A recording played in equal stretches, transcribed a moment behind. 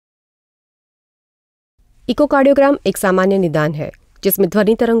Echocardiogram एक सामान्य निदान है जिसमें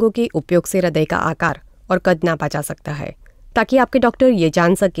ध्वनि तरंगों के उपयोग से हृदय का आकार और कद नापा जा सकता है, ताकि आपके डॉक्टर ये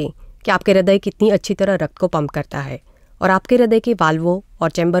जान सकें कि आपके हृदय कितनी अच्छी तरह रक्त को पंप करता है और आपके हृदय के वाल्वों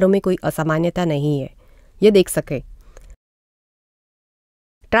और चैम्बरों में कोई असामान्यता नहीं है, ये देख सके।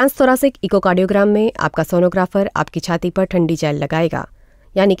 ट्रांसथोरासिक इकोकार्डियोग्राम में आपका सोनोग्राफर आपकी छाती पर ठंडी जेल लगाएगा,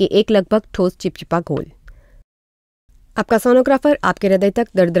 यानी कि एक लगभग ठोस चिपचिपा घोल। आपका सोनोग्राफर आपके हृदय तक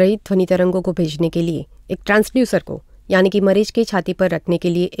दर्द रहित ध्वनि तरंगों को भेजने के लिए एक ट्रांसड्यूसर को, यानी कि मरीज की छाती पर रखने के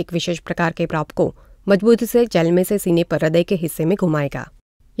लिए एक विशेष प्रकार के प्रॉप को मजबूती से जेल में से सीने पर हृदय के हिस्से में घुमाएगा।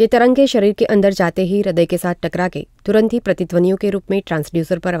 ये तरंगें शरीर के अंदर जाते ही हृदय के साथ टकरा के तुरंत ही प्रतिध्वनियों के रूप में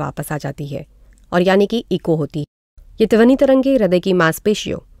ट्रांसड्यूसर पर वापस आ जाती है और यानी कि इको होती है। ये ध्वनि तरंगें हृदय की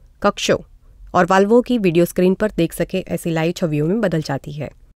मांसपेशियों, कक्षों और वाल्वों की वीडियो स्क्रीन पर देख सके ऐसी लाइव छवियों में बदल जाती है।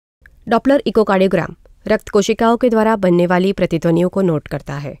 डॉपलर इकोकार्डियोग्राम रक्त कोशिकाओं के द्वारा बनने वाली प्रतिध्वनियों को नोट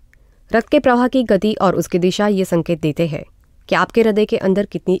करता है। रक्त के प्रवाह की गति और उसकी दिशा ये संकेत देते हैं कि आपके हृदय के अंदर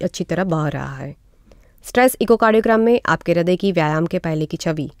कितनी अच्छी तरह बह रहा है। स्ट्रेस इकोकार्डियोग्राम में आपके हृदय की व्यायाम के पहले की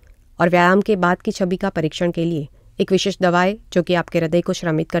छवि और व्यायाम के बाद की छवि का परीक्षण के लिए एक विशेष दवाएं जो कि आपके हृदय को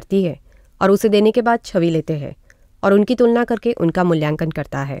श्रमित करती है और उसे देने के बाद छवि लेते हैं और उनकी तुलना करके उनका मूल्यांकन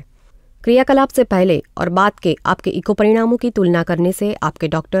करता है। क्रियाकलाप से पहले और बाद के आपके इको परिणामों की तुलना करने से आपके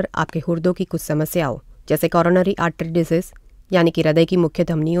डॉक्टर आपके गुर्दों की कुछ समस्याओं जैसे कोरोनरी आर्टरी डिजीज, यानी कि हृदय की मुख्य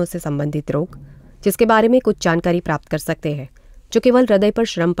धमनियों से संबंधित रोग, जिसके बारे में कुछ जानकारी प्राप्त कर सकते हैं जो केवल हृदय पर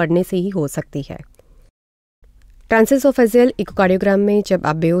श्रम पड़ने से ही हो सकती है। ट्रांसएसोफेजियल इकोकार्डियोग्राम में जब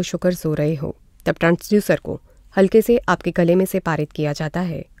आप बेहोश होकर सो रहे हो तब ट्रांसड्यूसर को हल्के से आपके गले में से पारित किया जाता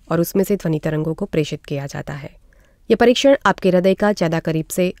है और उसमें से ध्वनि तरंगों को प्रेषित किया जाता है। यह परीक्षण आपके हृदय का ज़्यादा करीब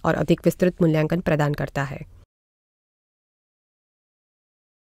से और अधिक विस्तृत मूल्यांकन प्रदान करता है।